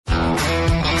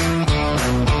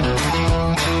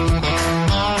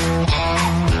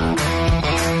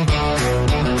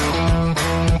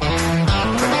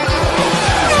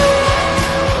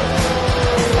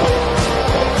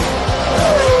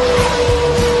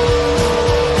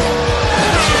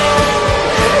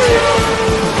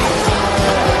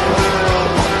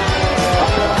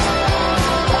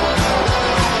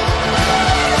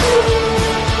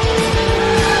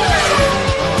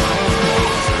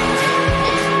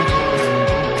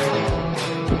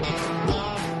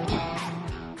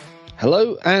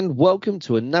Hello and welcome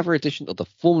to another edition of the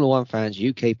Formula One Fans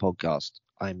UK podcast.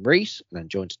 I'm Reese and I'm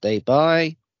joined today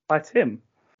by Tim.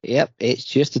 Yep, it's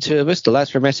just the two of us, the lads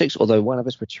from Essex, although one of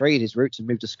us betrayed his roots and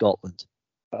moved to Scotland.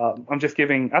 I'm just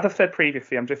giving, as I said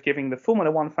previously, I'm just giving the Formula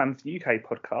One Fans UK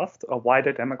podcast a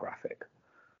wider demographic.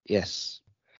 Yes.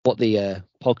 What the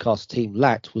podcast team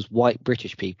lacked was white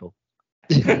British people.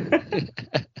 All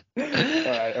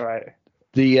right.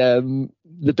 The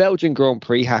Belgian Grand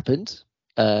Prix happened.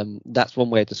 That's one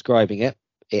way of describing it.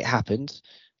 It happened.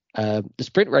 The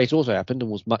sprint race also happened and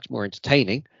was much more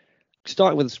entertaining.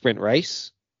 Starting with the sprint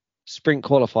race, sprint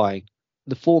qualifying.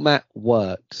 The format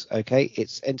works, okay?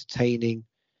 It's entertaining.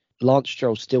 Lance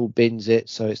Stroll still bins it,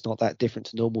 so it's not that different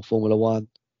to normal Formula One.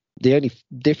 The only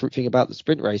different thing about the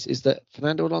sprint race is that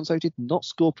Fernando Alonso did not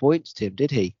score points, Tim,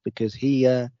 did he? Because he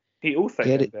also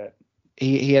binned it.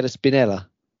 He had a Spinella.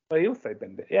 Well, he also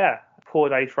binned it, yeah. Poor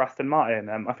day for Aston Martin.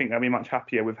 I think they'll be much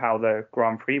happier with how the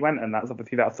Grand Prix went, and that's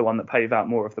the one that pays out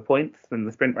more of the points than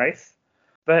the sprint race.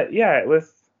 But yeah, it was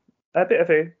a bit of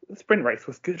the sprint race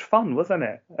was good fun, wasn't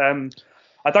it?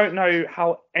 I don't know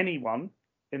how anyone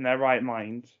in their right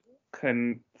mind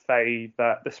can say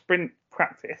that the sprint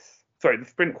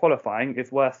qualifying is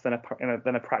worse than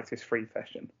a practice-free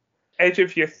session. Edge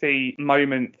of your seat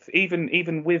moments,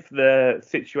 even with the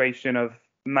situation of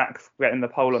Max getting the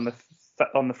pole on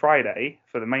the Friday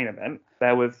for the main event,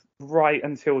 there was right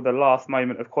until the last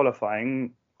moment of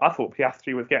qualifying, I thought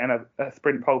Piastri was getting a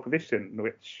sprint pole position,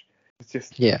 which is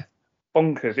just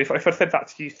bonkers. If I said that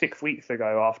to you 6 weeks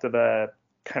ago after the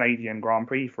Canadian Grand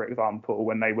Prix, for example,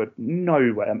 when they were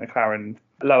nowhere McLaren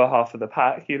lower half of the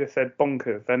pack, you'd have said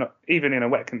bonkers. They're not, even in a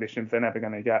wet conditions, they're never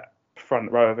going to get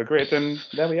front row of a grid, and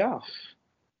there we are.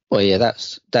 Well, yeah,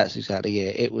 that's exactly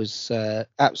it. It was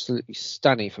absolutely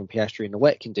stunning from Piastri in the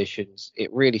wet conditions.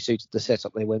 It really suited the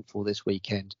setup they went for this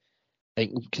weekend.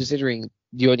 And considering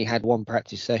you only had one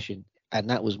practice session and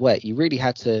that was wet, you really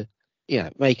had to,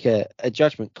 make a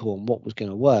judgment call on what was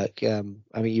going to work.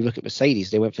 You look at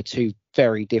Mercedes; they went for two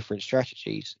very different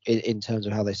strategies in terms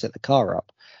of how they set the car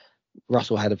up.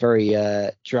 Russell had a very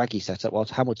draggy setup,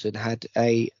 whilst Hamilton had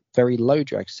a very low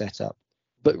drag setup.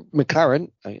 But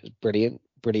McLaren, it was brilliant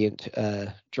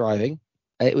driving.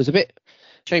 It was a bit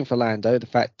shame for Lando, the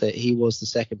fact that he was the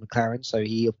second McLaren, so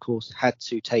he of course had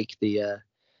to take the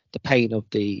pain of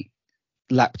the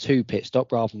lap 2 pit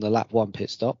stop rather than the lap 1 pit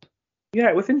stop. Yeah,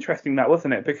 it was interesting that,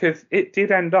 wasn't it? Because it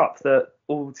did end up that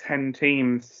all 10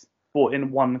 teams bought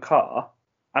in one car,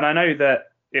 and I know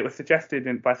that it was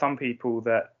suggested by some people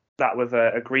that was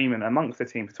an agreement amongst the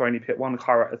teams to only pit one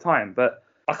car at a time, but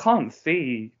I can't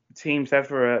see teams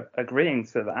ever agreeing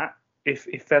to that.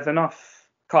 If there's enough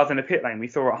cars in the pit lane, we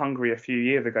saw at Hungary a few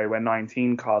years ago where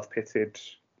 19 cars pitted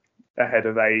ahead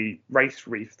of a race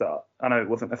restart. I know it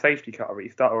wasn't a safety car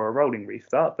restart or a rolling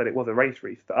restart, but it was a race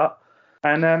restart.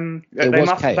 And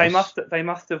they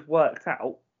must have worked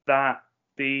out that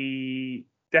the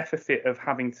deficit of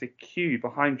having to queue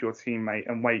behind your teammate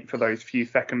and wait for those few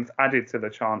seconds added to the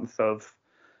chance of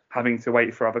having to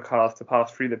wait for other cars to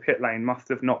pass through the pit lane must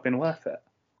have not been worth it.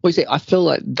 Well, you see, I feel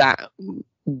like that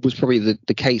was probably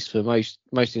the case for most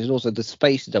things, and also the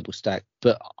space to double stack.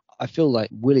 But I feel like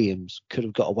Williams could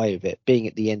have got away with it, being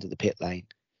at the end of the pit lane.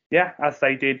 Yeah, as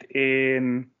they did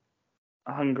in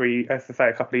Hungary, as I say,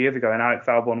 a couple of years ago, and Alex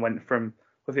Albon went from,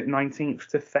 was it 19th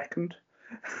to 2nd?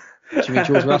 Do you mean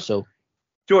George Russell?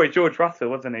 George Russell,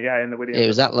 wasn't it? Yeah, in the Williams. It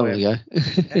was that long ago.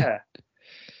 Yeah,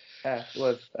 it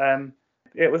was.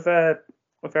 It was a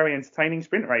very entertaining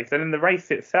sprint race, and in the race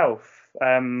itself,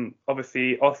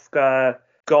 obviously Oscar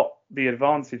got the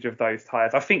advantage of those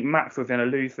tyres. I think Max was in a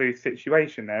lose-lose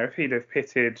situation there. If he'd have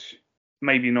pitted,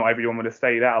 maybe not everyone would have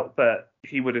stayed out, but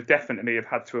he would have definitely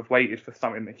had to have waited for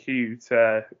something in the queue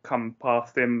to come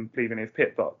past him, leaving his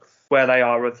pit box. Where they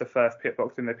are as the first pit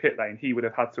box in the pit lane, he would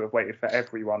have had to have waited for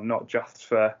everyone, not just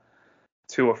for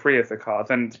 2 or 3 of the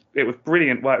cars. And it was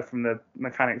brilliant work from the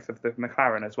mechanics of the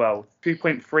McLaren as well.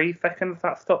 2.3 seconds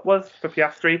that stop was for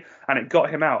Piastri, and it got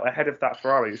him out ahead of that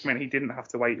Ferrari, which meant he didn't have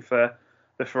to wait for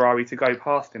the Ferrari to go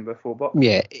past him before boxing.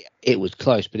 Yeah, it was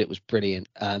close, but it was brilliant.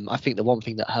 I think the one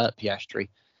thing that hurt Piastri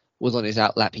was on his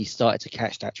outlap, he started to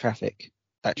catch that traffic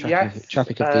of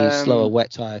the slower wet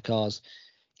tyre cars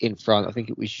in front. I think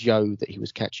it was Zhou that he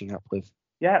was catching up with.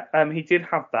 Yeah, he did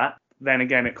have that. Then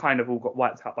again, it kind of all got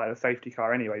wiped out by the safety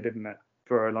car anyway, didn't it,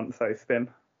 for Alonso's spin?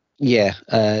 Yeah,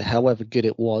 however good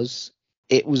it was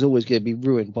always going to be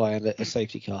ruined by a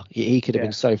safety car. He could have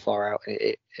been so far out,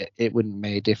 it wouldn't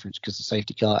make a difference because the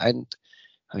safety car. And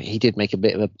I mean, he did make a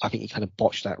bit of I think he kind of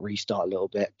botched that restart a little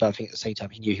bit, but I think at the same time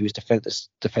he knew he was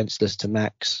defenseless to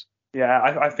Max. Yeah,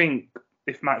 I think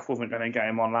if Max wasn't going to get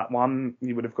him on lap 1,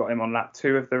 you would have got him on lap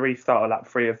 2 of the restart or lap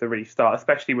 3 of the restart,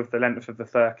 especially with the length of the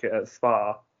circuit at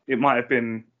Spa. It might have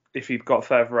been, if he'd got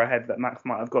further ahead, that Max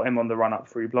might have got him on the run up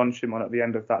through Blanchimont at the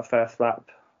end of that first lap.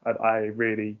 I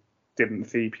really didn't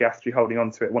see Piastri holding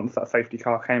on to it once that safety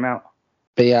car came out.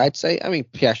 But yeah, I'd say, I mean,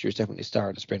 Piastri was definitely the star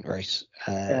of the sprint race.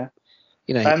 Yeah.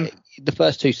 You know, the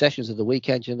first 2 sessions of the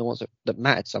weekend, you know, the ones that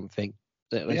mattered something.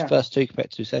 Those first 2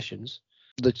 competitive sessions,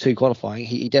 the 2 qualifying,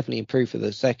 he definitely improved for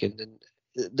the second. And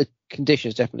the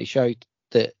conditions definitely showed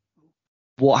that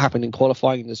what happened in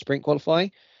qualifying, in the sprint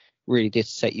qualifying, really did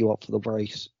set you up for the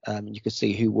race. You could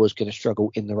see who was going to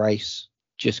struggle in the race,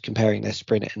 just comparing their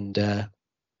sprint and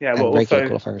regular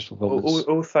qualifying performance.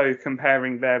 Also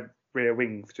comparing their rear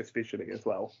wings just visually as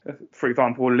well. For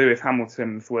example, Lewis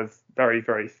Hamilton's was very,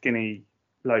 very skinny,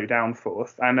 low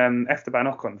downforce, and Esteban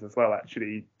Ocon's as well.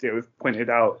 Actually, it was pointed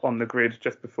out on the grid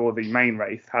just before the main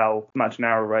race how much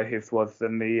narrower his was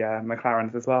than the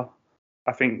McLaren's as well.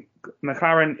 I think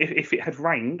McLaren, if it had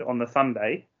rained on the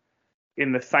Sunday,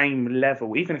 in the same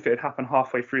level, even if it had happened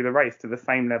halfway through the race to the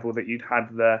same level that you'd had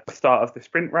the start of the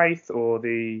sprint race or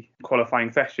the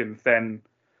qualifying sessions, then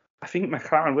I think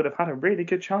McLaren would have had a really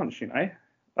good chance, you know.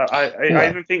 I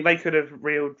even think they could have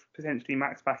reeled potentially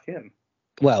Max back in.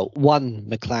 Well, one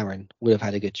McLaren would have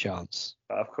had a good chance.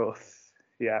 Of course,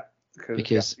 yeah,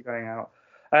 because going out.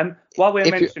 While we're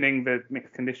mentioning the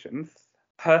mixed conditions,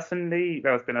 personally,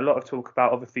 there has been a lot of talk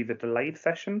about obviously the delayed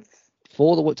sessions.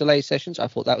 For the delayed sessions, I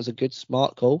thought that was a good,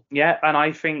 smart call. Yeah, and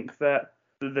I think that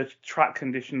the track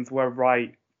conditions were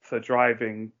right for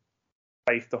driving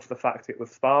based off the fact it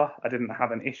was Spa. I didn't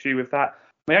have an issue with that.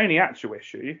 My only actual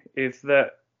issue is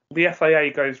that the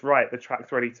FIA goes, right, the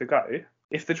track's ready to go.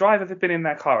 If the drivers have been in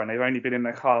their car and they've only been in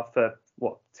their car for,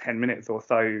 10 minutes or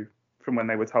so from when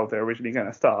they were told they're originally going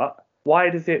to start, why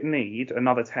does it need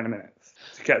another 10 minutes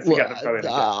to get them going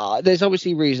again? There's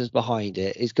obviously reasons behind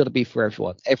it. It's got to be for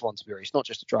everyone. Everyone to be ready. It's not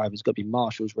just the drivers. It's got to be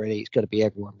marshals ready. It's got to be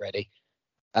everyone ready,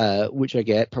 which I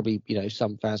get. Probably, you know,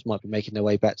 some fans might be making their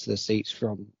way back to their seats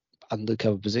from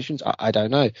undercover positions. I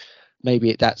don't know.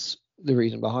 Maybe that's the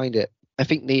reason behind it. I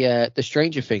think the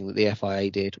stranger thing that the FIA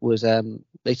did was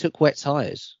they took wet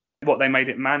tyres. What, they made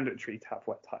it mandatory to have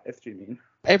wet tyres, do you mean?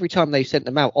 Every time they sent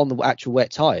them out on the actual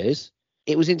wet tyres,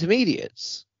 it was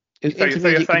intermediates. So you're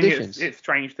saying it's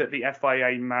strange that the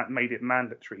FIA made it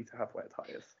mandatory to have wet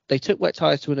tyres? They took wet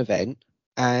tyres to an event,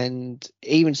 and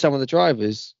even some of the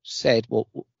drivers said, well,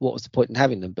 what was the point in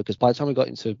having them? Because by the time we got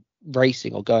into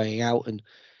racing or going out and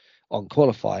on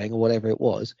qualifying or whatever it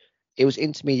was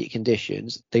intermediate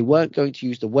conditions. They weren't going to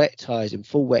use the wet tyres in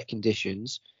full wet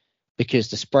conditions because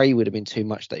the spray would have been too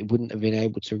much that they wouldn't have been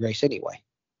able to race anyway.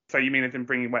 So you mean as in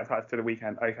bringing wet tyres to the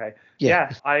weekend? Okay.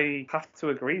 Yeah, I have to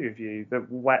agree with you. The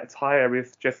wet tyre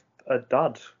is just a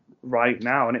dud right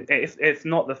now. And it's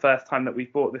not the first time that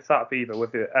we've brought this up either. Was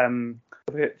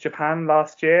it Japan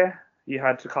last year? You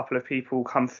had a couple of people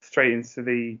come straight into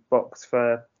the box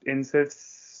for inters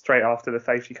straight after the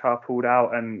safety car pulled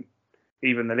out, and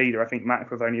even the leader, I think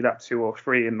Max, was only lap 2 or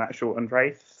 3 in that shortened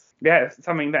race. Yeah, it's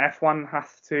something that F1 has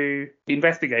to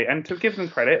investigate. And to give them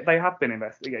credit, they have been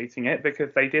investigating it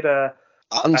because they did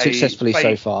unsuccessfully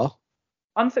so far.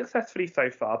 Unsuccessfully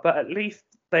so far, but at least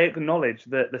they acknowledge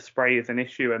that the spray is an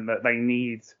issue and that they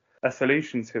need a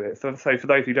solution to it. So for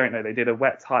those who don't know, they did a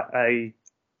wet test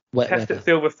at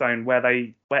Silverstone where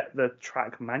they wet the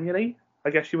track manually, I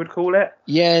guess you would call it.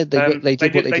 Yeah, they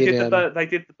did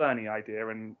the Bernie idea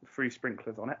and threw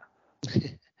sprinklers on it.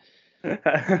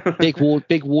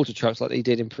 big water trucks like they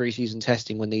did in pre-season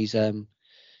testing when these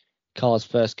cars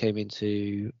first came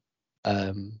into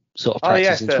sort of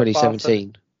practice in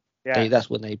 2017. That's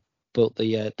when they built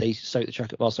they soaked the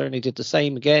track at Barcelona. They did the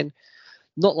same again.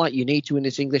 Not like you need to in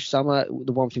this English summer.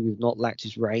 The one thing we've not lacked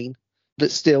is rain,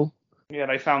 but still. Yeah,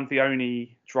 they found the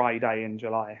only dry day in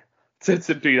July to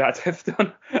do that test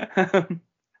on.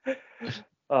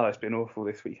 It's been awful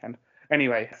this weekend.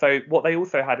 Anyway, so what they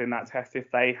also had in that test is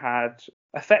they had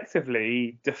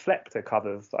effectively deflector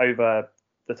covers over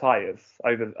the tyres,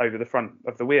 over the front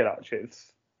of the wheel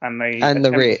arches, and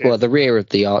the rear of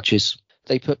the arches.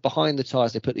 They put behind the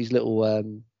tyres. They put these little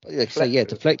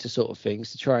deflector sort of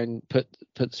things to try and put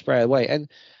the spray away. And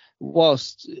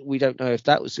whilst we don't know if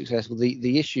that was successful,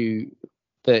 the issue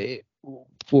that it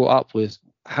brought up was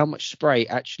how much spray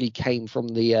actually came from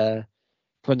the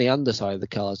underside of the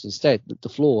cars instead, the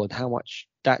floor, and how much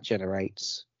that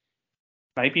generates.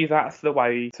 Maybe that's the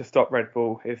way to stop Red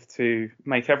Bull, is to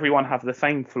make everyone have the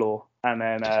same floor, and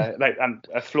then and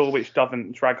a floor which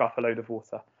doesn't drag up a load of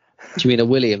water. Do you mean a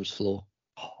Williams floor?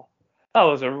 That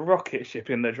was a rocket ship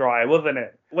in the dry, wasn't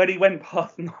it? When he went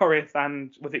past Norris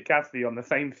and was it Gasly on the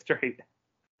same street?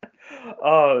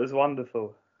 Oh, it was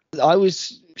wonderful. I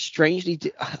was strangely,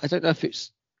 I don't know if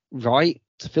it's right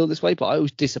to feel this way, but I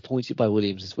was disappointed by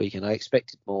Williams this weekend. I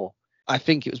expected more. I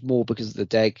think it was more because of the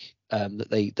deg that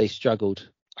they struggled.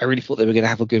 I really thought they were going to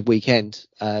have a good weekend,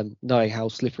 knowing how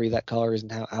slippery that car is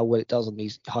and how well it does on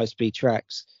these high-speed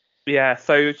tracks. Yeah,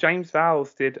 so James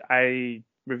Vowles did a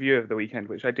review of the weekend,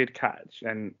 which I did catch,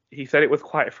 and he said it was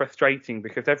quite frustrating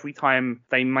because every time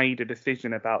they made a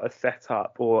decision about a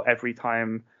setup or every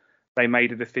time they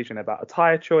made a decision about a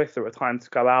tyre choice or a time to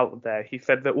go out there, he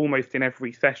said that almost in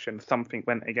every session something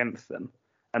went against them.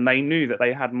 And they knew that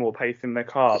they had more pace in their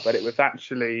car, but it was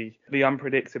actually the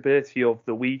unpredictability of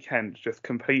the weekend just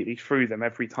completely threw them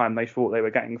every time they thought they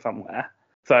were getting somewhere.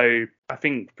 So I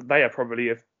think they are probably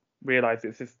have realised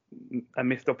it's just a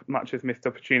missed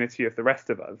opportunity as the rest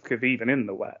of us, because even in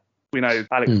the wet, we know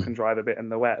Alex can drive a bit in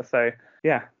the wet. So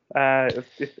yeah,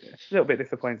 it's a little bit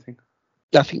disappointing.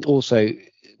 I think also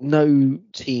no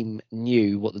team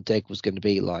knew what the deg was going to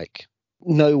be like.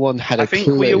 No one had a clue. I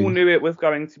think we all knew it was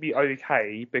going to be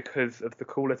okay because of the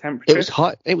cooler temperatures. It was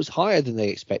high. It was higher than they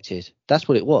expected. That's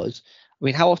what it was. I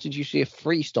mean, how often do you see a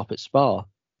free stop at Spa?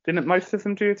 Didn't most of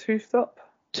them do a two stop?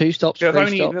 Two stops, stops.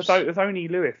 It was only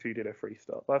Lewis who did a free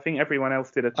stop. I think everyone else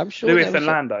did a. I'm sure Lewis and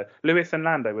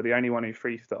Lando were the only one who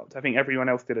free stopped. I think everyone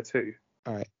else did a two.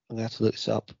 All right, I'm gonna have to look this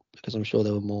up because I'm sure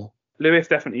there were more. Lewis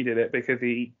definitely did it because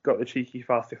he got the cheeky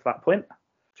fastest lap point.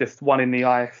 Just one in the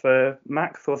eye for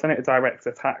Max, wasn't it? A direct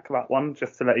attack, that one,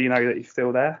 just to let you know that he's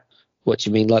still there. What do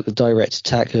you mean, like the direct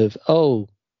attack of,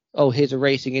 here's a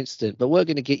racing incident, but we're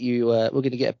going to get you, we're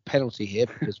going to get a penalty here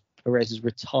because Perez is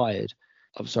retired.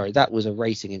 I'm sorry, that was a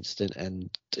racing incident, and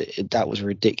that was a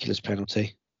ridiculous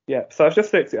penalty. Yeah, so I've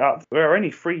just looked it up. There are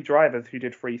only 3 drivers who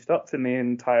did free stops in the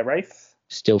entire race.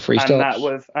 Still free stops.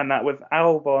 And that was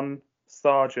Albon,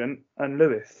 Sargent, and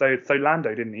Lewis. So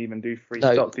Lando didn't even do free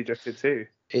stops; he just did 2.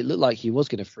 It looked like he was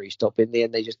going to free stop. In the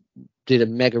end, they just did a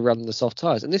mega run on the soft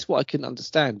tyres. And this is what I couldn't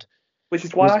understand. Which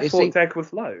is why I thought deg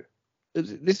was low.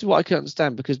 This is what I couldn't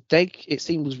understand, because deg, it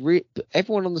seemed, was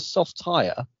everyone on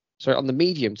the on the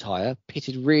medium tyre,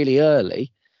 pitted really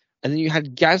early. And then you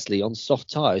had Gasly on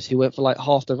soft tyres who went for like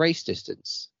half the race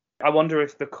distance. I wonder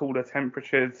if the cooler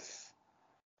temperatures,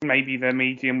 maybe the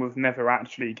medium was never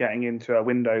actually getting into a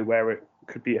window where it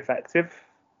could be effective.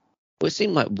 Well, it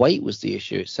seemed like weight was the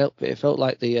issue itself. It felt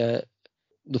like the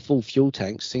full fuel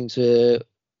tanks seemed to,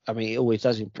 I mean, it always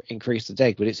does increase the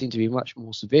deg, but it seemed to be much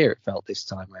more severe, it felt, this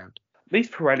time round.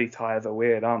 These Pirelli tyres are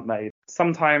weird, aren't they?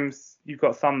 Sometimes you've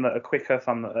got some that are quicker,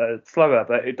 some that are slower,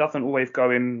 but it doesn't always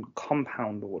go in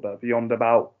compound order beyond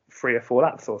about 3 or 4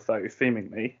 laps or so,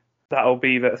 seemingly. That'll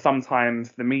be that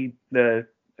sometimes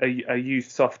a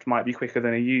used soft might be quicker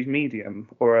than a used medium,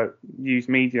 or a used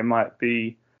medium might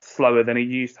be slower than a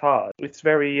used hard. It's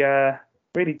very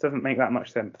really doesn't make that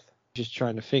much sense. Just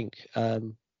trying to think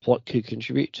what could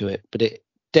contribute to it, but it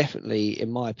definitely,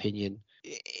 in my opinion,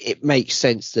 it makes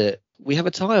sense that we have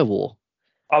a tyre war.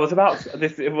 It was about to be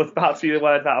the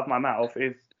words out of my mouth.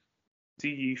 Is, do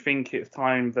you think it's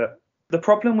time that the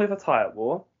problem with a tyre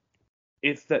war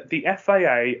is that the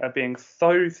FIA are being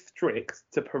so strict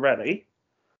to Pirelli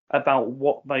about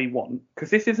what they want, because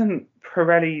this isn't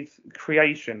Pirelli's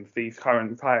creations, these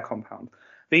current tyre compounds.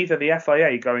 These are the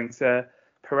FIA going to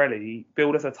Pirelli,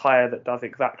 build us a tyre that does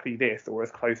exactly this or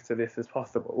as close to this as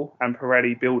possible, and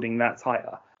Pirelli building that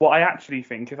tyre. What I actually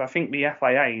think is I think the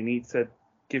FIA need to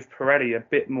give Pirelli a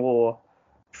bit more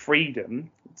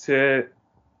freedom to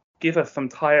give us some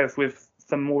tyres with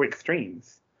some more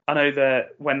extremes. I know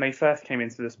that when they first came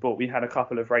into the sport, we had a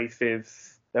couple of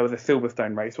races. There was a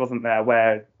Silverstone race, wasn't there,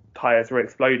 where tyres were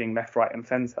exploding left, right, and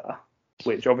centre,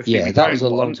 which obviously that was a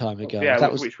long time ago. Yeah,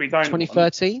 that was which we don't.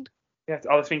 2013. Yes,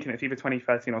 I was thinking it's either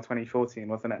 2013 or 2014,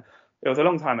 wasn't it? It was a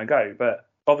long time ago, but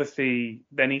obviously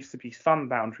there needs to be some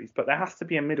boundaries, but there has to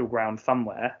be a middle ground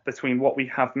somewhere between what we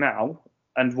have now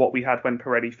and what we had when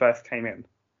Pirelli first came in.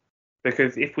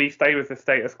 Because if we stay with the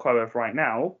status quo of right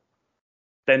now,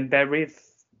 then there is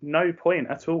no point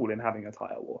at all in having a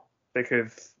tyre war,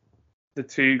 because the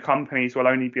 2 companies will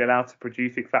only be allowed to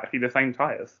produce exactly the same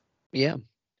tyres. Yeah.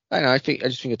 I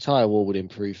just think a tyre war would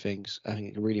improve things. I think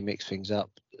it can really mix things up.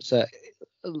 So,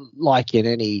 like in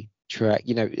any track,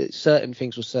 certain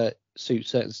things will suit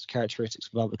certain characteristics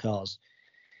of other cars.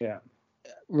 Yeah.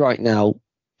 Right now,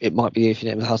 it might be if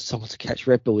how someone to catch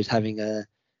Red Bull is having a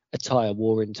tyre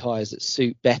war in tyres that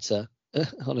suit better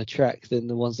on a track than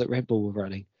the ones that Red Bull were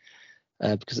running.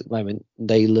 Because at the moment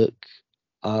they look,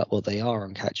 they are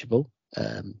uncatchable.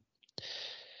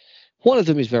 One of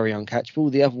them is very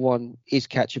uncatchable. The other one is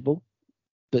catchable,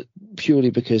 but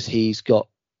purely because he's got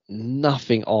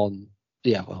nothing on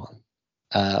the other one.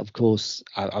 Of course,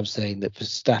 I'm saying that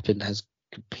Verstappen has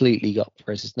completely got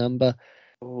Perez's number.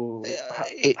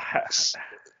 This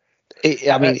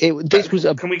was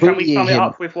a Can we bullying sum it him.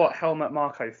 up with what Helmut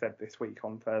Marko said this week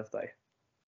on Thursday?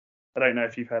 I don't know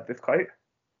if you've heard this quote.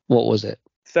 What was it?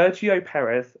 Sergio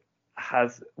Perez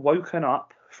has woken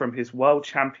up from his world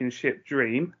championship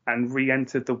dream and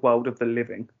re-entered the world of the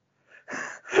living.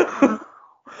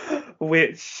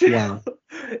 Which wow.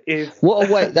 is what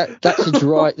a way that's a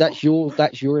dry that's your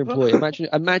employee.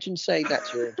 Imagine saying that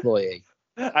to your employee.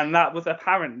 And that was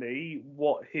apparently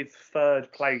what his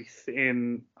third place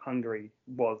in Hungary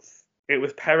was. It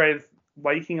was Perez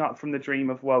waking up from the dream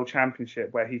of world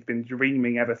championship where he's been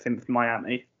dreaming ever since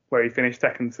Miami, where he finished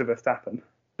second to Verstappen.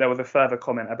 There was a further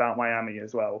comment about Miami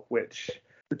as well, which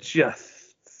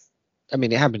just... I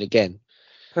mean, it happened again.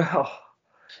 Oh.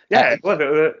 Yeah, it was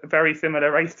a very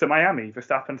similar race to Miami.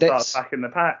 Verstappen starts back in the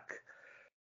pack.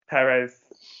 Perez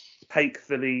takes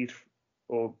the lead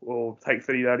or takes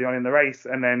the lead early on in the race,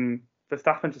 and then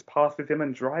Verstappen just passes him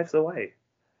and drives away.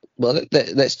 Well,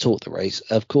 let's talk the race.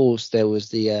 Of course, there was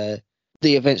the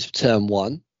events of Turn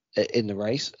 1 in the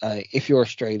race. If you're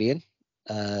Australian,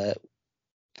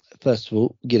 first of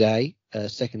all, g'day.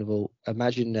 Second of all,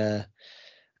 imagine...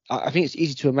 I think it's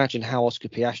easy to imagine how Oscar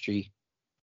Piastri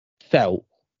felt,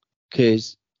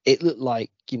 because it looked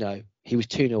like, he was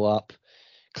 2-0 up,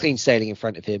 clean sailing in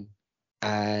front of him,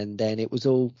 and then it was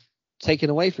all taken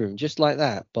away from him just like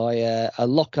that by a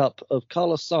lock-up of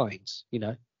Carlos Sainz,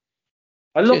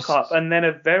 A lock-up and then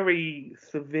a very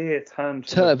severe turn.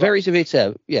 Very severe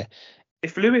turn, yeah.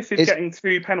 If Lewis is getting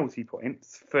 2 penalty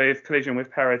points for his collision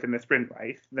with Perez in the sprint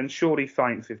race, then surely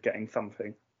Sainz is getting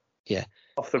something. Yeah.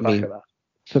 Off the back of that.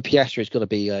 For Piastri, it's got to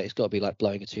be like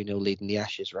blowing a 2-0 lead in the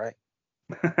Ashes, right?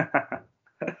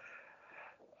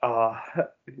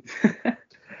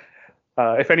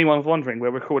 If anyone's wondering,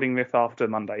 we're recording this after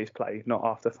Monday's play, not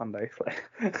after Sunday's play.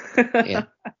 Yeah.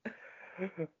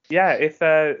 Yeah,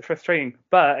 it's frustrating.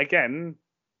 But again,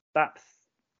 that's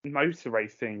motor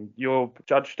racing. You're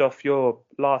judged off your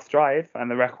last drive, and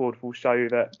the record will show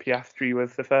that Piastri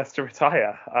was the first to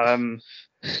retire.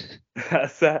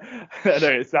 That's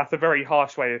a very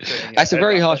harsh way of putting it. That's a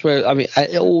very harsh way. I mean,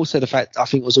 also the fact I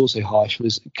think was also harsh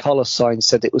was Carlos Sainz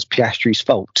said it was Piastri's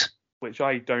fault, which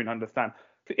I don't understand.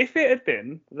 If it had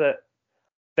been that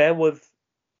there was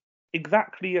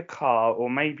exactly a car or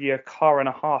maybe a car and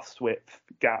a half width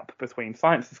gap between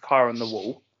Sainz's car and the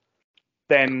wall,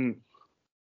 then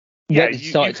you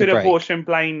could apportion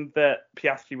blame that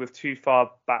Piastri was too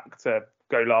far back to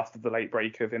go last of the late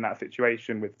breakers in that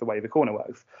situation with the way the corner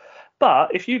works.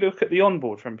 But if you look at the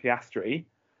onboard from Piastri,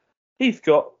 he's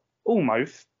got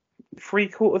almost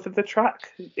 3/4 of the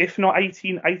track, if not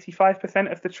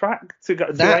 85% of the track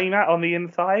to aim at on the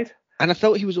inside. And I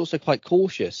felt he was also quite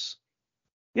cautious.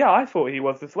 Yeah, I thought he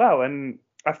was as well. And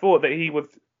I thought that he was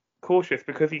cautious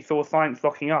because he saw Sainz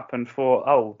locking up and thought,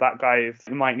 oh, that guy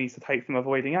might need to take some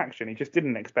avoiding action. He just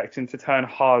didn't expect him to turn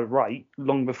hard right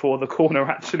long before the corner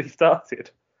actually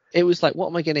started. It was like, what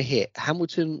am I going to hit,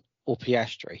 Hamilton or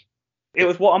Piastri? It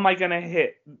was, what am I going to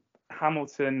hit,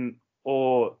 Hamilton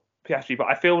or Piastri? But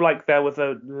I feel like there was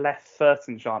a less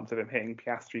certain chance of him hitting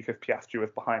Piastri because Piastri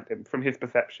was behind him from his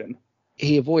perception.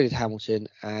 He avoided Hamilton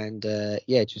and,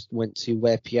 just went to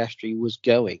where Piastri was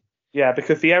going. Yeah,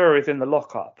 because the error is in the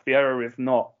lockup. The error is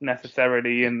not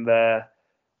necessarily in the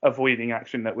avoiding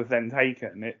action that was then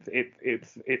taken.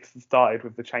 It's started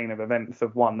with the chain of events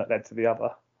of one that led to the other.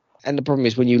 And the problem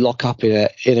is when you lock up in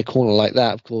a corner like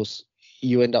that, of course,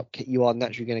 you are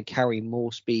naturally going to carry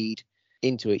more speed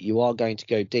into it. You are going to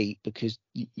go deep because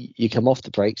you come off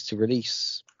the brakes to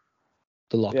release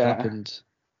the lockup,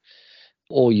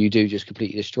 or you do just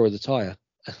completely destroy the tyre.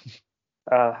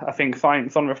 I think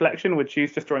Sainz, on reflection, would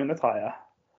choose destroying the tyre.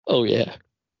 Oh, yeah.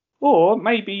 Or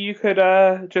maybe you could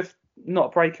just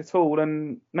not brake at all,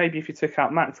 and maybe if you took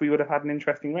out Max, we would have had an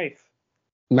interesting race.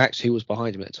 Max, who was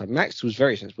behind him at the time. Max was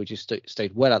very sensible, just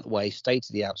stayed well out the way, stayed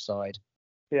to the outside.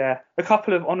 Yeah. A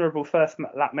couple of honourable first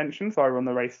lap mentions while we're on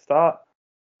the race start.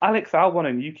 Alex Albon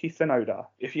and Yuki Tsunoda,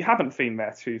 if you haven't seen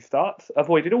their 2 starts,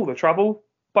 avoided all the trouble.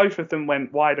 Both of them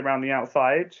went wide around the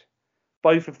outside.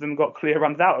 Both of them got clear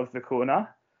runs out of the corner,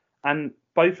 and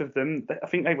both of them, I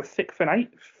think they were 6th and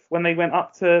 8th when they went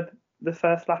up to the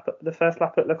first lap at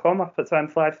Le Combe, up at turn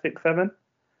 5, 6, 7.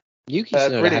 Yuki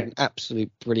Tsunoda had an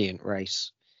absolute brilliant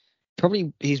race.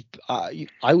 Probably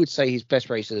I would say his best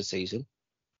race of the season.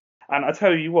 And I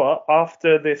tell you what,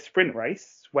 after this sprint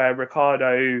race where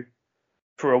Ricciardo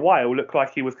for a while, looked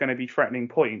like he was going to be threatening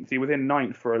points. He was in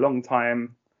ninth for a long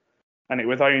time, and it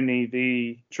was only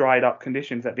the dried up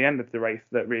conditions at the end of the race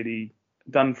that really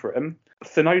done for him.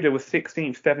 Tsunoda was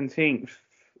 16th, 17th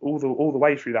all the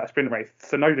way through that sprint race.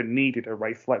 Tsunoda needed a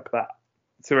race like that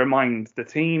to remind the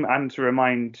team and to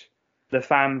remind the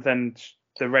fans and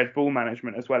the Red Bull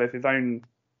management, as well as his own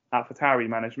AlphaTauri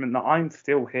management, that I'm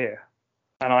still here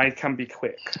and I can be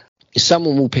quick.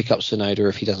 Someone will pick up Tsunoda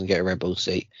if he doesn't get a Red Bull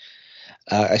seat.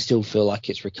 I still feel like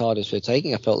it's Ricciardo's for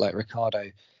taking. I felt like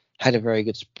Ricciardo had a very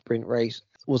good sprint race,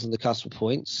 was on the cusp of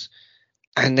points,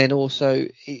 and then also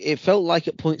it felt like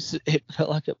at points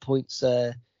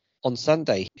on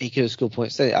Sunday he could have scored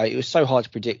points. It was so hard to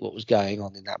predict what was going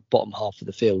on in that bottom half of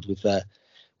the field with the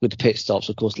pit stops.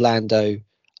 Of course, Lando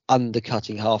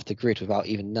undercutting half the grid without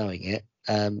even knowing it,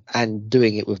 and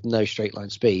doing it with no straight line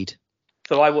speed.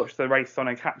 So I watched the race on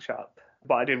a catch up,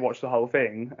 but I did watch the whole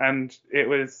thing, and it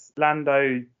was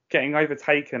Lando getting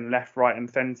overtaken left, right, and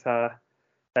centre.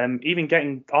 Even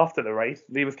getting after the race,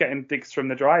 he was getting digs from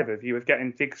the drivers. He was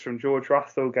getting digs from George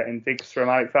Russell, getting digs from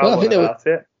Alex Albon about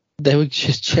it. They were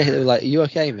just they were like, "Are you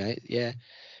okay, mate?" Yeah.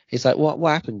 It's like, what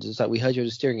happened? It's like, we heard you had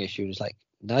a steering issue. And it's like,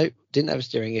 no, didn't have a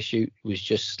steering issue. It was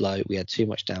just slow. We had too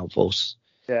much downforce.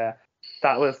 Yeah,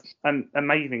 that was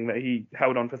amazing that he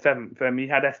held on for seventh. He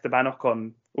had Esteban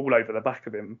Ocon all over the back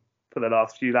of him for the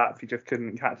last few laps. He just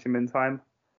couldn't catch him in time.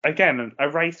 Again, a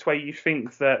race where you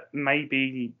think that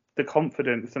maybe the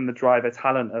confidence and the driver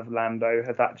talent of Lando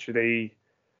has actually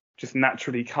just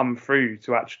naturally come through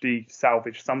to actually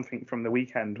salvage something from the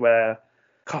weekend, where a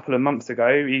couple of months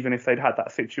ago, even if they'd had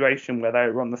that situation where they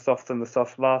were on the soft and the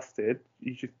soft lasted,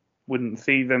 you just wouldn't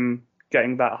see them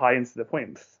getting that high into the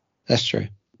points. That's true.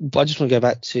 But I just want to go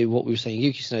back to what we were saying.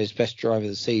 Yuki Tsunoda's best driver of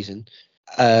the season.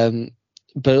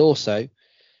 But also,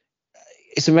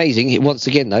 it's amazing. Once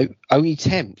again, though, only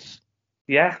 10th.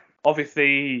 Yeah,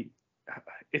 obviously,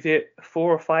 is it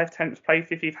 4 or 5 10th place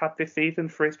if he's had this season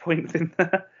for his points in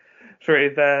the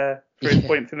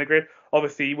points in the grid?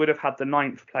 Obviously, he would have had the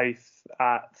 9th place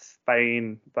at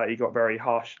Spain, but he got very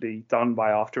harshly done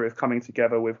by after his coming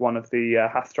together with one of the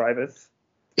Haas drivers.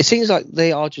 It seems like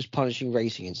they are just punishing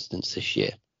racing incidents this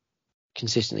year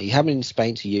consistently. It happened in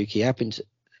Spain to Yuki, happened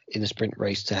in the sprint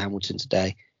race to Hamilton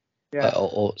today,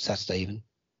 or Saturday even.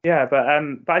 Yeah, but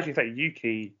as you say,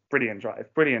 Yuki, brilliant drive.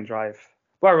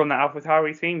 While we're on the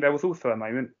AlphaTauri team, there was also a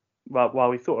moment, while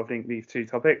we sort of link these two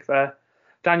topics,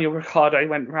 Daniel Ricciardo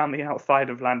went round the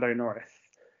outside of Lando Norris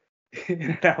in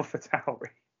an AlphaTauri.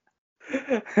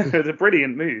 It was a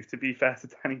brilliant move, to be fair to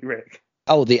Danny Rick.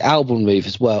 Oh, the Albon move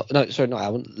as well. No, sorry, not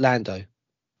Albon, Lando.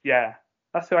 Yeah,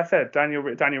 that's who I said. Daniel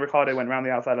Ricciardo went round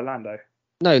the outside of Lando.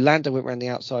 No, Lando went round the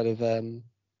outside of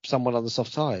someone on the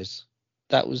soft tyres.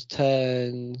 That was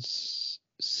turns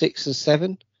 6 and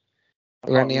 7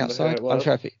 around the outside. I'm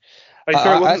trying to think.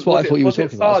 That's what I thought you were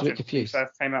talking about. I was a bit confused.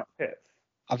 First came out pits.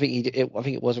 I think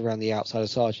it was around the outside of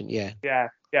Sargent. Yeah. Yeah.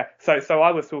 So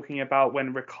I was talking about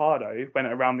when Ricciardo went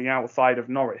around the outside of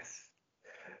Norris,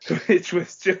 which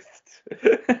was just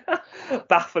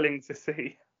baffling to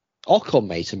see. Ocon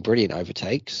made some brilliant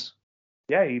overtakes.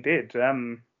 Yeah, he did.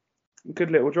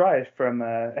 Good little drive from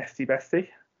ST Bestie,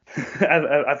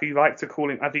 as he liked to call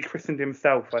him, as he christened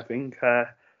himself, I think.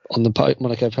 On the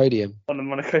Monaco podium. On the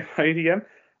Monaco podium.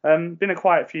 Been a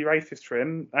quite few races for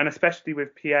him, and especially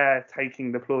with Pierre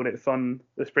taking the plaudits on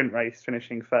the sprint race,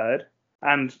 finishing third,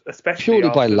 and especially purely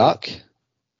by luck.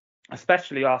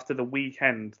 Especially after the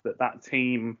weekend that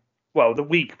team, the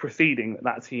week preceding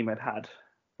that team had,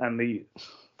 and the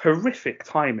horrific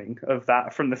timing of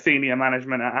that from the senior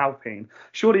management at Alpine.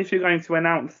 Surely, if you're going to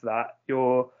announce that,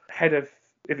 your head of,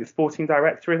 is it sporting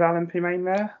director, is Alan Pimain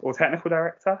there, or technical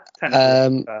director?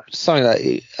 Something like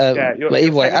your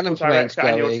either way, Alan Pimain's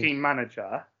and your going. team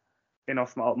manager in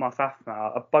Osmar Safna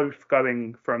are both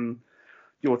going from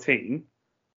your team.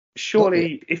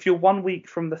 Surely, if you're 1 week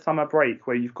from the summer break,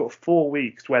 where you've got 4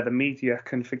 weeks where the media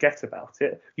can forget about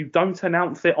it, you don't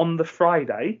announce it on the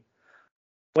Friday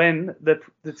when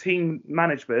the team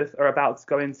managers are about to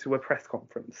go into a press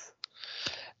conference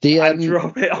and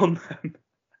drop it on them.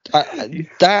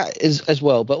 That is as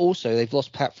well, but also they've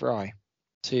lost Pat Fry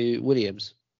to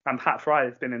Williams. And Pat Fry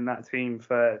has been in that team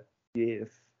for years.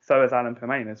 So has Alan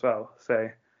Pimain as well.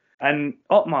 And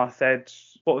Otmar said,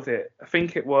 what was it? I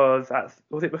think it was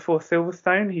it before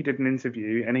Silverstone? He did an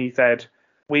interview and he said,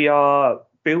 we are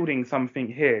building something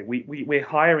here. We're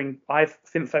hiring.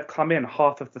 Since I've come in,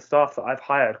 half of the staff that I've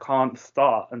hired can't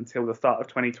start until the start of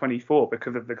 2024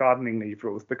 because of the gardening leave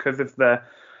rules, because of the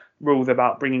rules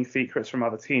about bringing secrets from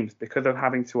other teams, because of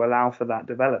having to allow for that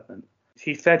development.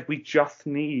 He said we just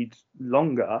need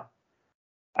longer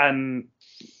And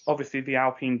obviously the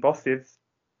Alpine bosses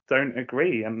don't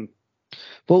agree. And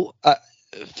Well,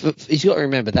 you've got to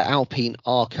remember that Alpine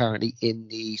are currently in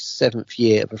the 7th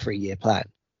year of a 3-year plan.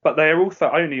 but they are also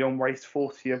only on race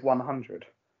 40 of 100.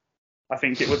 I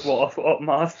think it was what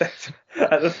Otmar said.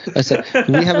 So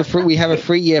we have a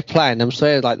 3-year plan. I'm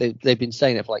sorry, like they've been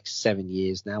saying it for like 7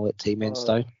 years now at Team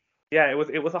Enstone. Yeah, it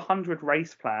was a 100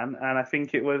 race plan, and I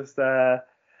think it was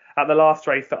at the last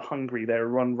race at Hungary they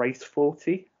were on race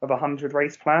 40 of a 100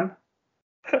 race plan,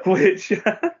 which.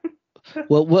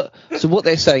 Well, what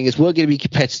they're saying is we're going to be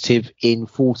competitive in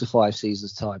 4 to 5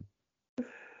 seasons' time.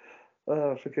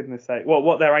 Oh, for goodness sake!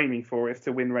 What they're aiming for is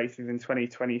to win races in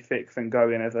 2026 and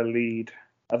go in as a lead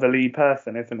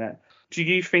person, isn't it? Do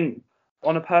you think,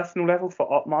 on a personal level,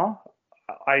 for Otmar,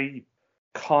 I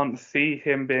can't see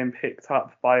him being picked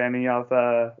up by any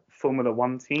other Formula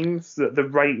One teams? The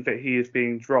rate that he is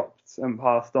being dropped and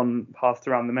passed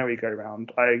around the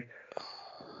merry-go-round,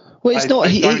 Well, it's not.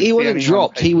 He wasn't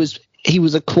dropped. He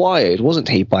was acquired, wasn't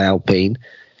he, by Alpine?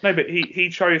 No, but he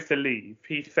chose to leave.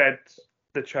 He said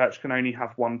the church can only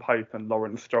have one pope, and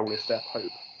Lawrence Stroll is their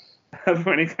pope.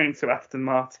 When he came to Aston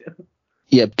Martin.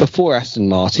 Yeah, before Aston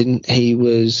Martin, he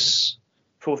was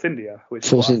Force India, which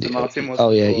Force Aston India. Martin was.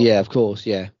 Oh yeah, before. yeah, of course,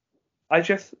 yeah. I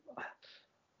just.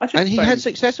 And he had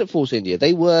success at Force India.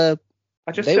 They were.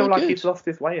 I just feel like good. he's lost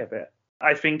his way a bit.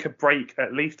 I think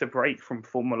at least a break from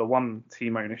Formula One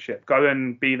team ownership. Go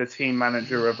and be the team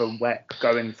manager of a WEC.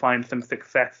 Go and find some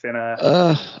success in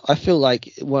a. I feel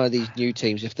like one of these new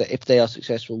teams, if they are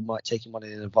successful, might take him on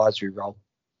in an advisory role.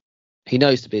 He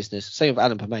knows the business. Same with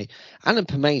Alan Permane. Alan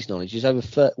Permane's knowledge is over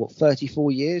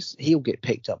 34 years. He'll get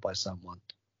picked up by someone.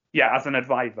 Yeah, as an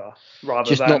advisor, rather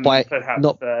just than not by perhaps.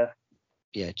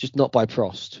 Just not by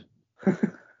Prost.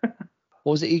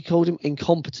 What was it he called him?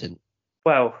 Incompetent.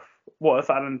 Well, what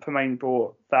if Alan Permane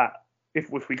brought that?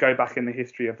 If we go back in the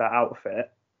history of that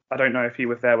outfit, I don't know if he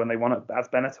was there when they won it as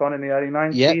Benetton in the early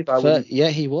 90s. Yeah,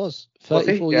 he was.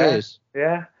 34 years.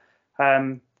 Yeah.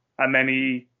 And then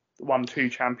he won 2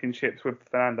 championships with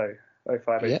Fernando,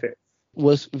 05, 06.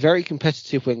 Was very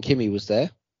competitive when Kimi was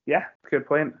there. Yeah, good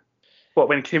point. What,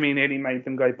 when Kimi nearly made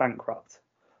them go bankrupt?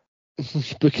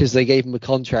 Because they gave him a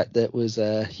contract that was,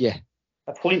 a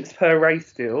points per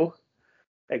race deal,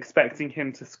 expecting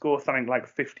him to score something like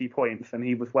 50 points, and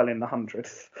he was well in the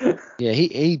hundreds. Yeah,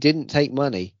 he didn't take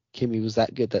money. Kimi was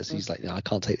that good that he's like, no, I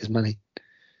can't take this money.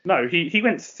 No, he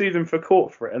went to sue them for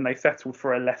court for it, and they settled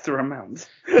for a lesser amount.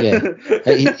 Yeah,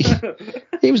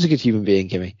 he was a good human being,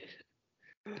 Kimi.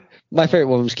 My favourite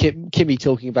one was Kimi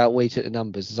talking about where he took the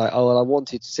numbers. It's like, oh, well, I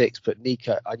wanted 6, but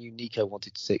I knew Nico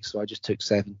wanted 6, so I just took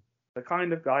 7. The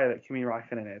kind of guy that Kimi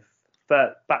Räikkönen is.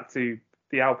 But back to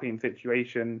the Alpine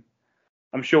situation,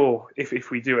 I'm sure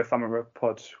if we do a summer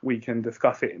pod, we can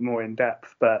discuss it more in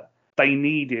depth, but they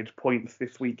needed points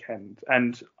this weekend.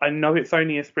 And I know it's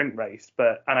only a sprint race,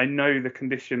 and I know the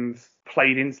conditions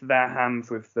played into their hands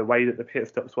with the way that the pit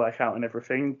stops work out and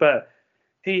everything, but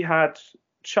he had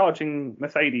charging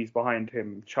Mercedes behind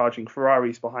him, charging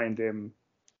Ferraris behind him.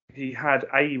 He had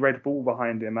a Red Bull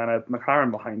behind him and a McLaren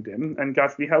behind him, and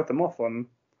Gasly held them off on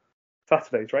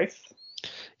Saturday's race.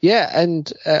 Yeah,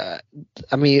 and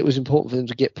I mean, it was important for them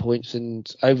to get points,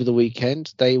 and over the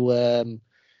weekend they were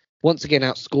once again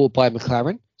outscored by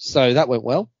McLaren, so that went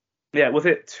well. Yeah, was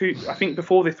it 2? I think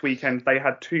before this weekend they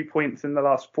had 2 points in the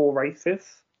last 4 race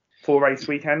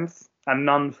weekends, and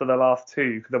none for the last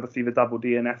 2, because obviously the double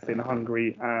DNF in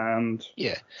Hungary and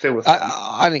Silverstone.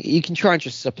 I think you can try and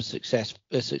dress up a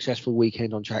successful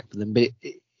weekend on track for them, but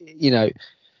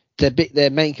their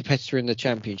main competitor in the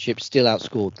championship still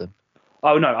outscored them.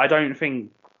 Oh no, I don't see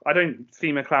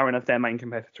McLaren as their main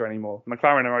competitor anymore.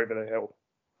 McLaren are over the hill.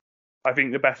 I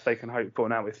think the best they can hope for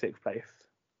now is 6th place.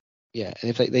 Yeah, and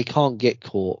if they can't get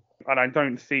caught. And I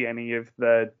don't see any of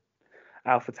the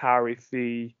AlphaTauris,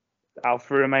 the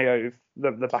Alfa Romeos,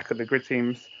 the back of the grid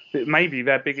teams. Maybe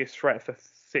their biggest threat for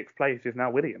 6th place is now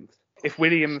Williams. If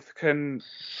Williams can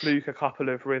fluke a couple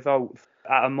of results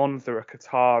at a Monza, a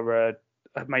Qatar,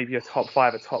 maybe a top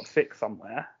 5, a top 6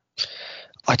 somewhere.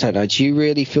 I don't know. Do you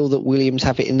really feel that Williams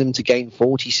have it in them to gain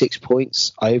 46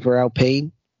 points over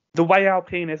Alpine? The way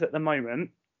Alpine is at the moment,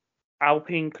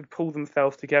 Alpine could pull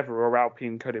themselves together or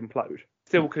Alpine could implode.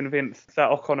 Still convinced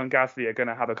that Ocon and Gasly are going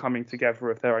to have a coming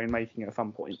together of their own making at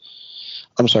some point.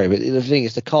 I'm sorry, but the thing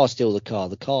is, the car's still the car.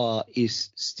 The car is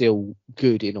still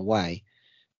good in a way.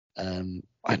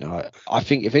 I know. I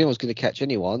think if anyone's going to catch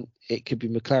anyone, it could be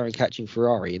McLaren catching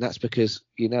Ferrari, and that's because,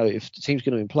 if the team's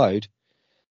going to implode,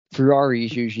 Ferrari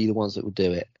is usually the ones that will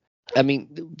do it. I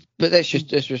mean, but let's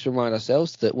just remind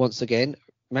ourselves that once again,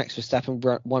 Max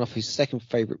Verstappen won off his second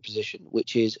favourite position,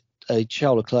 which is a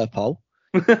Charles Leclerc pole.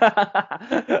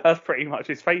 That's pretty much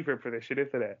his favourite position,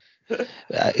 isn't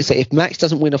it? So if Max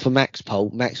doesn't win off a Max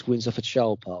pole, Max wins off a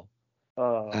Charles pole.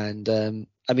 Oh. And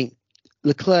I mean,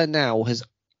 Leclerc now has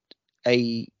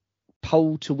a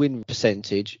pole to win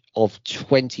percentage of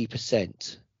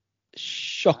 20%.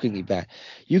 Shockingly bad.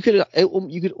 You could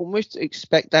almost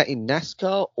expect that in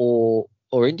NASCAR or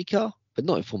IndyCar, but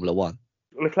not in Formula One.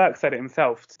 Leclerc said it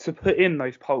himself. To put in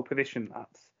those pole position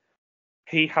laps,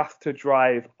 he has to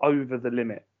drive over the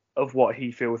limit of what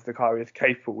he feels the car is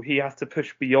capable. He has to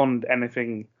push beyond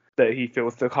anything that he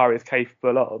feels the car is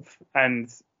capable of,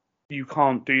 and you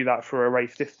can't do that for a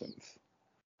race distance.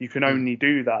 You can only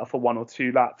do that for 1 or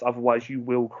 2 laps, otherwise you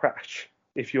will crash.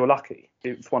 If you're lucky,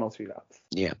 it's 1 or 2 laps.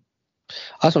 Yeah.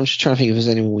 I'm just trying to think if there's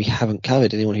anyone we haven't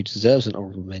covered, anyone who deserves an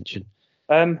honourable mention.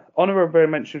 Honourable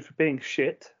mention for being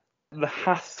shit. The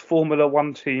Haas Formula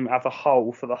One team as a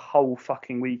whole for the whole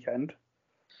fucking weekend.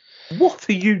 What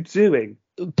are you doing?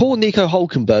 Poor Nico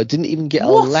Hulkenberg didn't even get a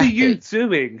lap in. What are you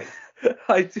doing?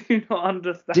 I do not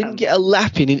understand. Didn't get a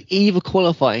lap in either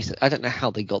qualifying. I don't know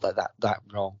how they got that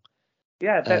wrong.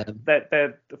 Yeah,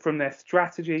 they're from their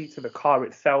strategy to the car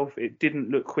itself, it didn't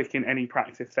look quick in any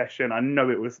practice session. I know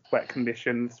it was wet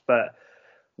conditions, but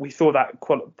we saw that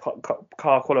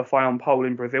car qualify on pole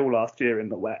in Brazil last year in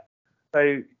the wet.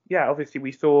 So, yeah, obviously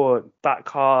we saw that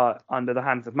car under the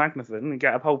hands of Magnussen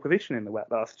get a pole position in the wet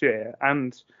last year.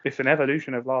 And it's an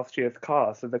evolution of last year's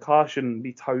car, so the car shouldn't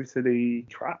be totally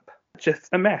crap. Just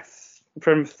a mess.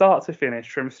 From start to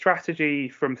finish, from strategy,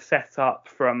 from setup,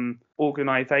 from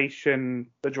organisation,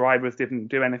 the drivers didn't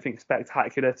do anything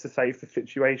spectacular to save the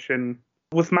situation.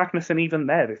 Was Magnussen even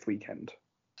there this weekend?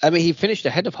 I mean, he finished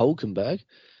ahead of Hulkenberg.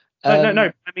 No.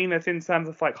 I mean, as in terms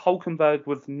of like Hulkenberg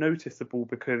was noticeable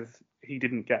because he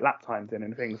didn't get lap times in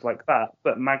and things like that.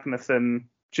 But Magnussen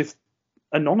just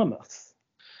anonymous.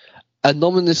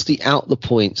 Anonymously out the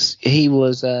points. He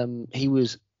was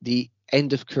the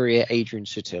end of career Adrian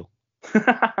Sutil.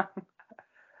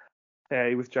 Yeah,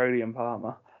 he was Jolyon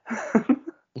Palmer.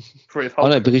 I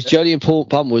know, because Jolyon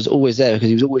Palmer was always there because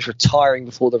he was always retiring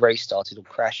before the race started, or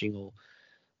crashing,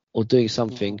 or doing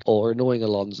something, or annoying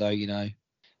Alonso, you know.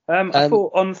 I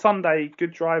thought on Sunday,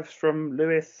 good drives from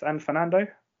Lewis and Fernando.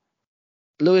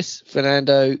 Lewis,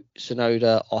 Fernando,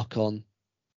 Tsunoda, Ocon,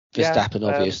 Verstappen,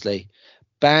 obviously.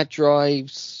 Bad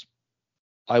drives,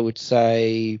 I would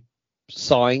say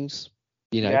Sainz,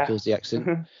 caused the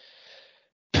accident.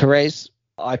 Perez,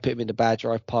 I put him in the bad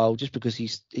drive pile just because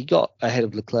he got ahead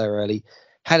of Leclerc early,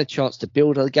 had a chance to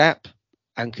build a gap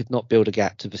and could not build a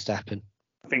gap to Verstappen.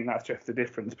 I think that's just the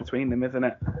difference between them, isn't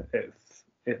it?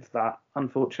 It's that,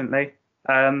 unfortunately.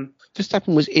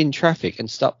 Verstappen was in traffic and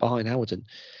stuck behind Hamilton.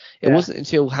 It wasn't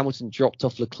until Hamilton dropped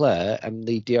off Leclerc and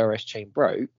the DRS chain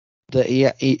broke that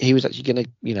he was actually going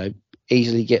to,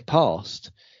 easily get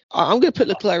past. I'm going to put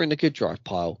Leclerc in the good drive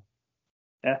pile.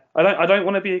 Yeah, I don't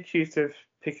want to be accused of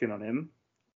picking on him,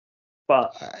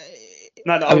 but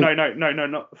not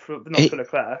for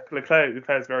Leclerc.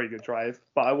 Leclerc's very good drive,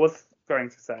 but I was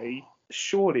going to say,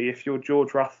 surely if you're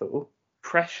George Russell,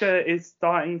 pressure is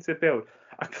starting to build.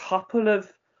 A couple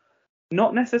of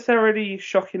not necessarily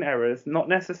shocking errors, not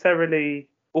necessarily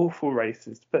awful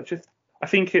races, but just I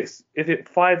think is it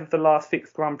 5 of the last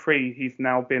 6 Grand Prix he's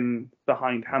now been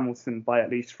behind Hamilton by at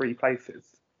least 3 places.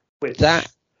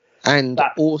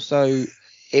 Also,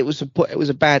 it was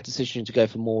a bad decision to go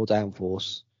for more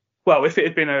downforce. Well, if it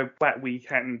had been a wet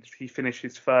weekend, he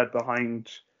finishes 3rd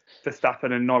behind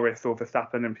Verstappen and Norris, or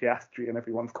Verstappen and Piastri, and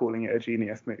everyone's calling it a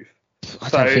genius move. I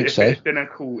don't think so.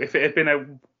 If it had been a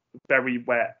very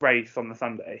wet race on the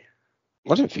Sunday,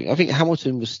 I think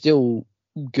Hamilton was still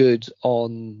good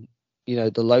on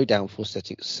the low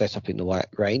downforce setup in the white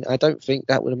rain. I don't think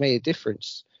that would have made a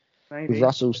difference. Maybe. With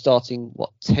Russell starting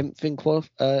 10th in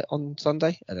on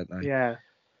Sunday? I don't know. Yeah.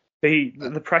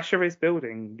 The pressure is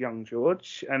building, young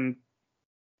George, and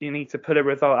you need to pull a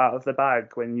result out of the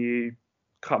bag when we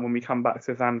come back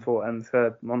to Zandvoort and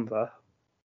to Monza.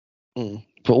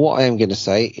 But what I am going to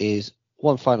say is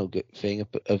one final good thing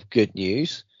of good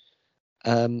news.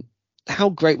 How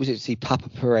great was it to see Papa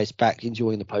Perez back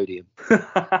enjoying the podium?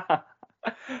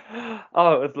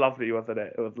 Oh, it was lovely, wasn't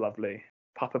it? It was lovely.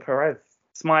 Papa Perez.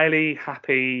 Smiley,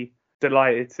 happy,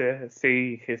 delighted to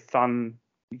see his son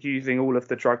using all of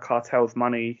the drug cartel's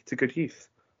money to good use.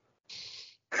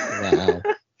 Wow.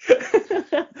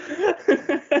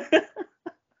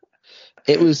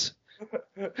 It was.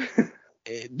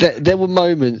 There were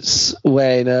moments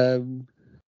when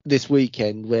this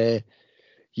weekend where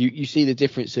you see the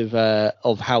difference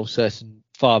of how certain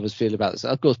farmers feel about this.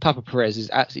 Of course, Papa Perez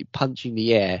is absolutely punching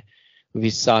the air with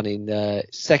his son in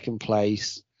second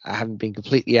place, having been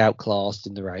completely outclassed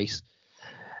in the race.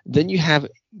 Then you have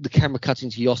the camera cutting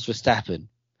to Jos Verstappen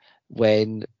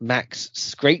when Max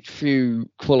scraped through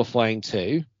qualifying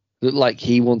 2, looked like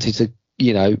he wanted to,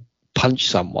 punch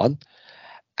someone.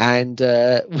 And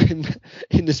when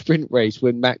in the sprint race,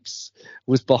 when Max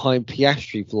was behind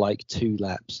Piastri for like 2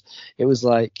 laps, it was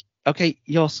like, okay,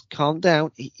 Jos, calm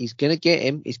down. He's going to get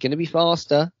him. He's going to be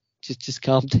faster. Just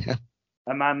calm down.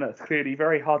 A man that's clearly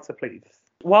very hard to please.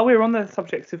 While we're on the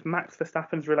subject of Max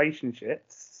Verstappen's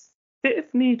relationships, bit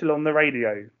of needle on the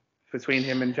radio between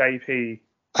him and JP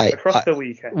across the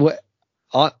weekend.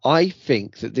 I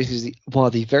think that this is one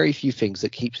of the very few things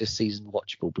that keeps this season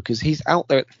watchable, because he's out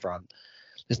there at the front.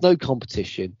 There's no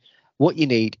competition. What you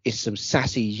need is some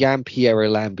sassy Gianpiero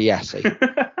Lambiase.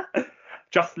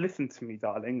 Just listen to me,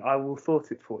 darling. I will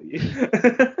sort it for you.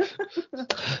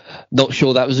 Not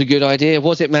sure that was a good idea,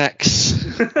 was it, Max?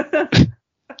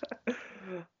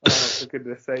 Oh, for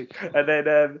goodness sake. And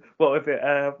then, what was it?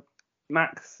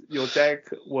 Max, your deck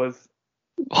was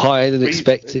higher than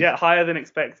expected. Yeah, higher than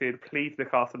expected. Please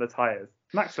look after the tyres.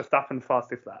 Max Verstappen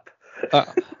fastest lap.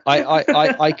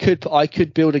 I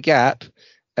could build a gap,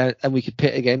 and we could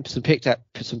pit again, some pit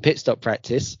stop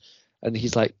practice. And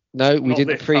he's like, no, we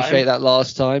didn't appreciate that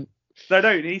last time.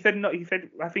 No, he said not. He said,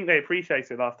 I think they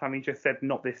appreciated it last time. He just said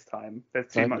not this time.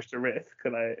 There's too much to risk.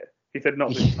 He said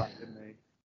not this time, didn't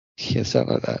he? Yeah,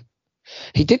 something like that.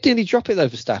 He did nearly drop it though,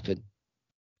 Verstappen.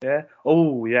 Yeah.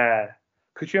 Oh yeah.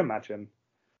 Could you imagine?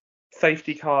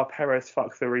 Safety car, Perez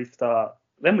fucks the restart.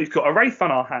 Then we've got a race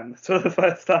on our hands for the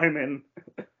first time in.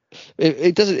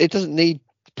 It doesn't need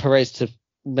Perez to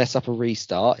mess up a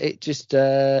restart. It just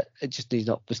needs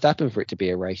not Verstappen for it to be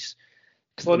a race.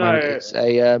 Well, no,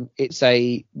 it's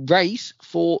a race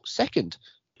for second.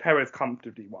 Perez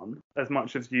comfortably won. As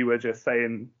much as you were just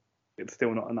saying, it's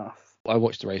still not enough. I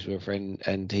watched the race with a friend,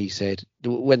 and he said,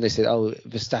 when they said, "Oh,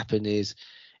 Verstappen is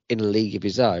in a league of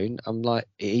his own,"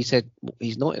 he said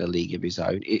he's not in a league of his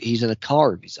own. He's in a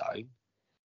car of his own.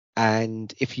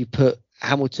 And if you put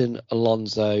Hamilton,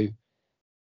 Alonso,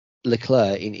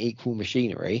 Leclerc in equal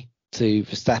machinery to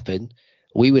Verstappen,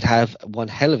 we would have one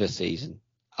hell of a season.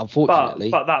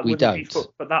 Unfortunately, we don't.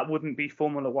 But that wouldn't be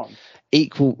Formula One.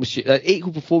 Equal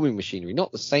performing machinery,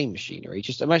 not the same machinery.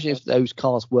 Just imagine if those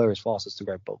cars were as fast as the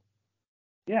Red Bull.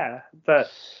 Yeah, but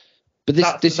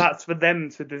that's for them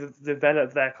to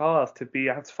develop their cars to be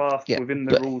as fast within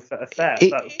the rules that are set.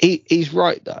 He's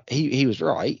right. He was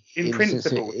right in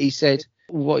principle. He said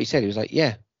what he said. He was like,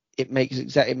 yeah, it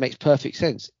makes perfect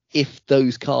sense. If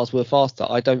those cars were faster,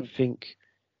 I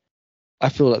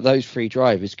feel that those 3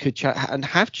 drivers could and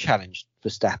have challenged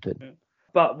Verstappen.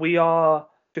 But we are,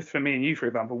 just for me and you, for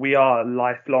example, we are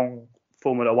lifelong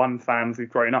Formula One fans who've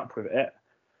grown up with it.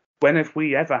 When have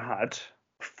we ever had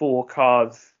 4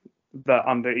 cars that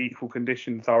under equal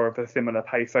conditions are of a similar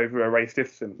pace over a race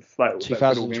distance? Like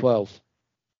 2012.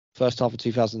 First half of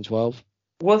 2012.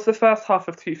 Was the first half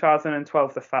of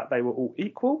 2012 the fact they were all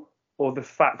equal, or the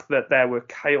fact that there were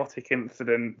chaotic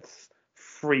incidents,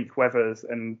 freak weathers,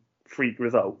 and freak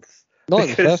results? No,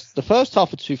 the first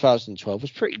half of 2012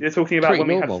 was pretty. You're talking about when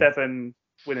normal. we had 7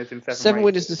 winners in 7 races. 7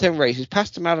 winners in 7 races.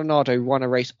 Pastor Maldonado won a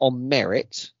race on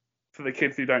merit. For the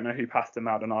kids who don't know who Pastor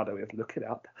Maldonado is, look it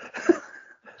up.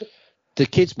 The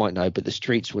kids might know, but the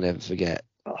streets will never forget.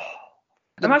 Oh.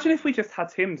 Imagine if we just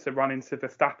had him to run into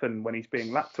Verstappen when he's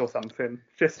being lapped or something.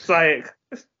 Just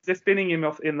spinning him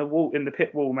off in the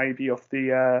pit wall, maybe off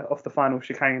the final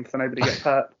chicane, so nobody gets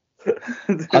hurt.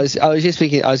 I was just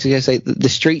thinking. I was going to say the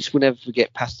streets will never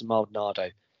forget Pastor Maldonado,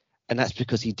 and that's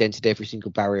because he dented every single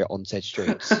barrier on said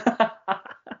streets.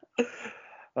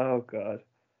 Oh God!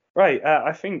 Right,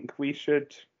 I think we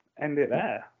should end it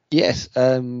there. Yes.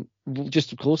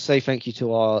 Just of course say thank you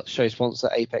to our show sponsor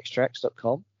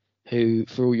ApexTracks.com, who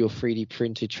for all your 3D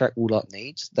printed track wall art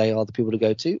needs, they are the people to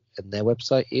go to, and their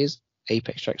website is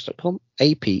ApexTracks.com,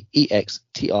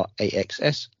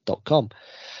 ApexTraxx.com.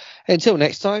 Until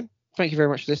next time, thank you very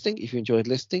much for listening. If you enjoyed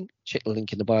listening, check the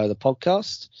link in the bio of the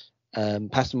podcast.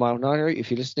 Pastor Maldonado, if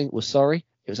you're listening, we're sorry.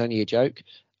 It was only a joke.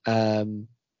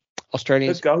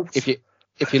 Australians, if you're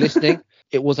listening,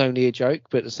 it was only a joke,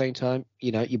 but at the same time,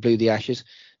 you blew the ashes.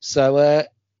 So,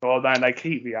 well, then they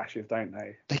keep the ashes, don't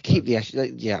they? They keep the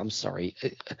ashes. Yeah, I'm sorry.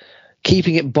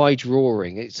 Keeping it by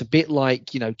drawing. It's a bit like,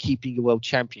 keeping a world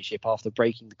championship after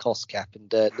breaking the cost cap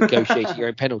and negotiating your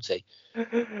own penalty.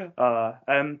 Enjoy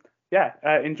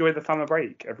the summer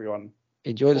break, everyone.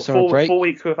 Enjoy the summer break. 4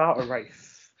 weeks without a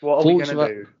race. What are we going to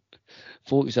do?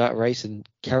 4 weeks without a race and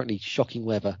currently shocking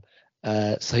weather.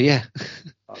 So, yeah.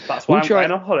 That's why I'm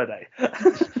going on holiday.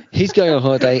 He's going on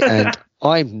holiday, and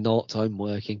I'm not. I'm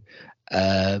working.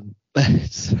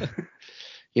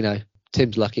 You know,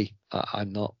 Tim's lucky.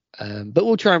 I'm not. But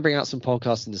we'll try and bring out some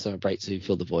podcasts in the summer break to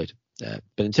fill the void. But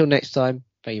until next time,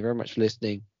 thank you very much for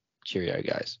listening. Cheerio,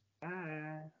 guys.